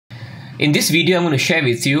In this video, I'm going to share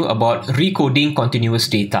with you about recoding continuous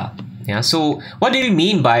data. Yeah, so what do we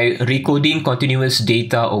mean by recoding continuous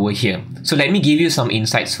data over here? So let me give you some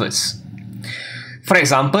insights first. For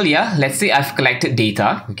example, let's say I've collected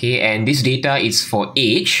data, okay, and this data is for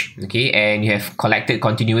age, okay, and you have collected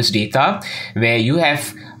continuous data where you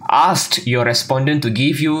have asked your respondent to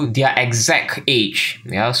give you their exact age.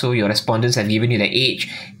 Yeah, so your respondents have given you the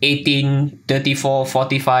age 18, 34,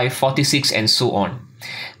 45, 46, and so on.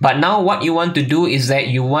 But now what you want to do is that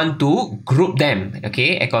you want to group them,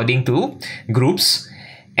 okay, according to groups,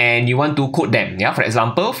 and you want to code them. Yeah, for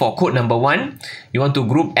example, for code number 1, you want to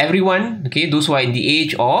group everyone, okay, those who are in the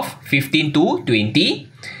age of 15 to 20,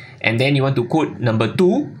 and then you want to code number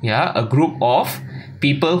 2, yeah, a group of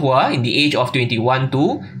people who are in the age of 21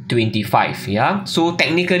 to 25. Yeah, so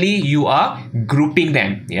technically you are grouping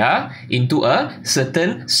them, yeah, into a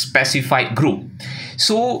certain specified group.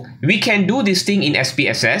 So we can do this thing in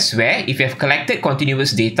SPSS where if you have collected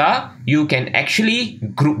continuous data, you can actually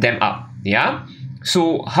group them up. Yeah,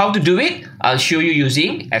 so how to do it? I'll show you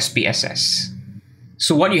using SPSS.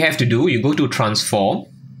 So what you have to do, you go to transform,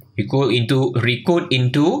 you go into recode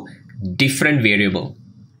into different variable.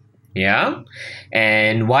 Yeah,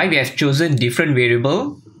 and why we have chosen different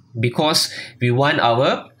variable? Because we want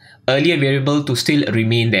our earlier variable to still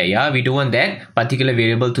remain there. Yeah, we don't want that particular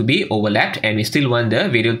variable to be overlapped, and we still want the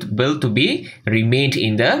variable to be remained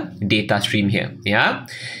in the data stream here. Yeah,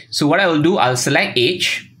 so what I will do, I'll select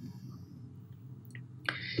age.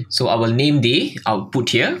 So I will name the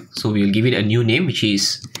output here. So we will give it a new name, which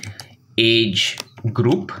is age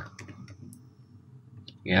group.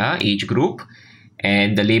 Yeah, age group.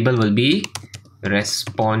 And the label will be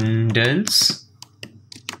respondents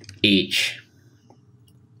age.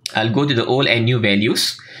 I'll go to the old and new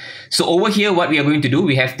values. So over here, what we are going to do,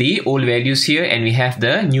 we have the old values here and we have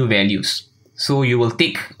the new values. So you will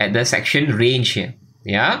tick at the section range here.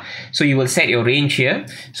 Yeah, so you will set your range here.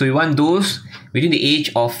 So you want those within the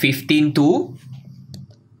age of 15 to,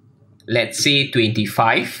 let's say,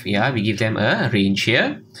 25. Yeah, we give them a range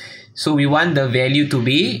here. So we want the value to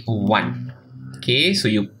be 1. Okay, so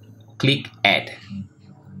you click add.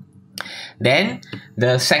 Then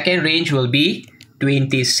the second range will be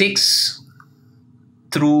 26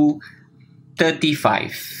 through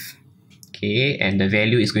 35. Okay, and the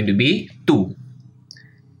value is going to be 2.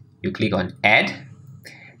 You click on add.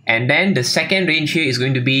 And then the second range here is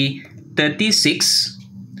going to be 36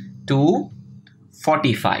 to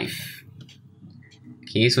 45.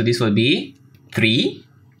 Okay, so this will be 3.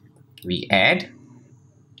 We add.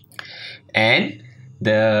 And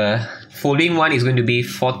the following one is going to be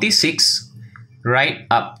 46 right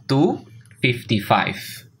up to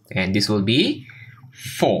 55, and this will be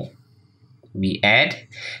 4. We add.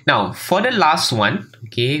 Now for the last one,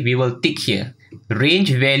 okay, we will tick here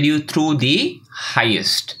range value through the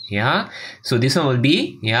highest. Yeah, so this one will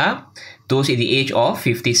be, yeah, those in the age of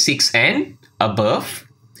 56 and above.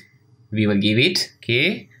 We will give it,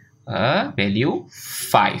 okay, a value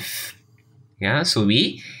 5. Yeah, so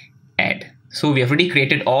we add. So we have already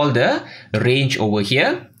created all the range over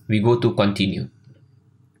here. We go to continue.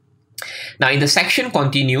 Now in the section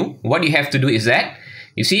continue, what you have to do is that,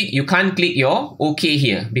 you see, you can't click your OK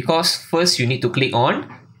here because first you need to click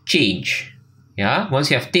on change. Yeah,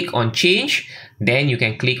 once you have ticked on change, then you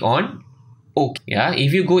can click on OK. Yeah,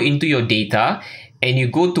 if you go into your data and you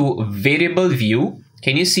go to variable view,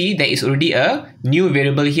 can you see there is already a new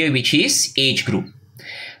variable here, which is age group.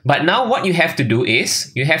 But now what you have to do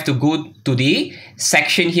is you have to go to the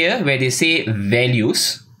section here where they say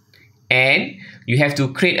values, and you have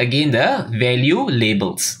to create again the value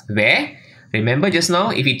labels where, remember just now,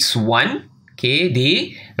 if it's 1, okay,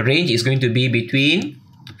 the range is going to be between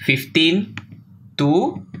 15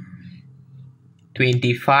 to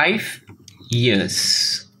 25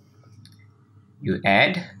 years. You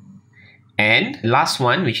add, and last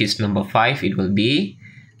one, which is number 5, it will be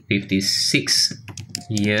 56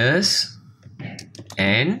 years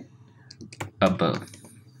and above.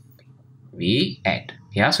 We add.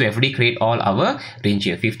 Yeah, so we have already created all our range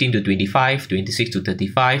here: 15 to 25, 26 to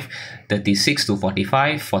 35, 36 to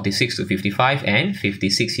 45, 46 to 55, and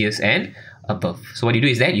 56 years and above. So what you do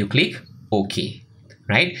is that you click OK,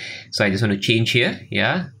 right? So I just want to change here,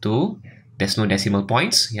 yeah, to there's no decimal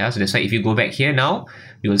points. Yeah, so that's why if you go back here now,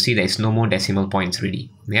 you will see there's no more decimal points really.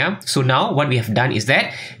 Yeah, so now what we have done is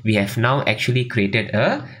that we have now actually created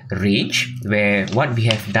a range where what we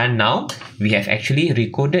have done now, we have actually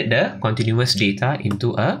recoded the continuous data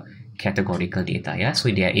into a categorical data. Yeah, so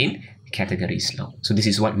they are in categories now. So this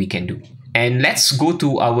is what we can do. And let's go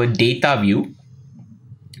to our data view.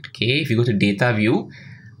 Okay, if you go to data view,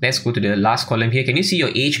 let's go to the last column here. Can you see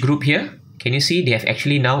your age group here? Can you see they have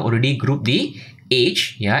actually now already grouped the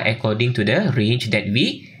age, yeah, according to the range that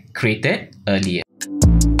we created earlier.